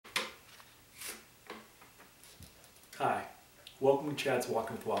Hi, welcome to Chad's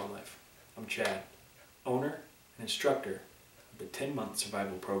Walking with Wildlife. I'm Chad, owner and instructor of the 10-month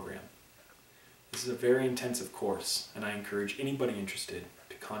survival program. This is a very intensive course, and I encourage anybody interested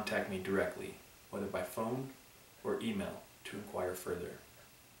to contact me directly, whether by phone or email, to inquire further.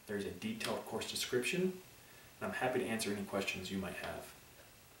 There is a detailed course description, and I'm happy to answer any questions you might have.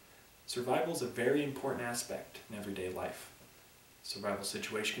 Survival is a very important aspect in everyday life. Survival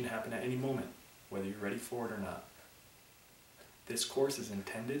situation can happen at any moment, whether you're ready for it or not. This course is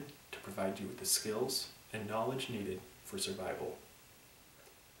intended to provide you with the skills and knowledge needed for survival.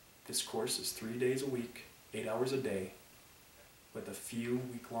 This course is 3 days a week, 8 hours a day, with a few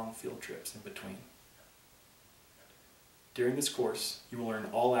week-long field trips in between. During this course, you will learn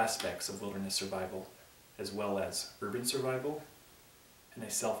all aspects of wilderness survival, as well as urban survival and a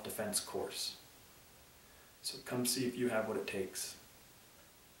self-defense course. So come see if you have what it takes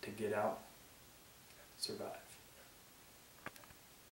to get out, survive.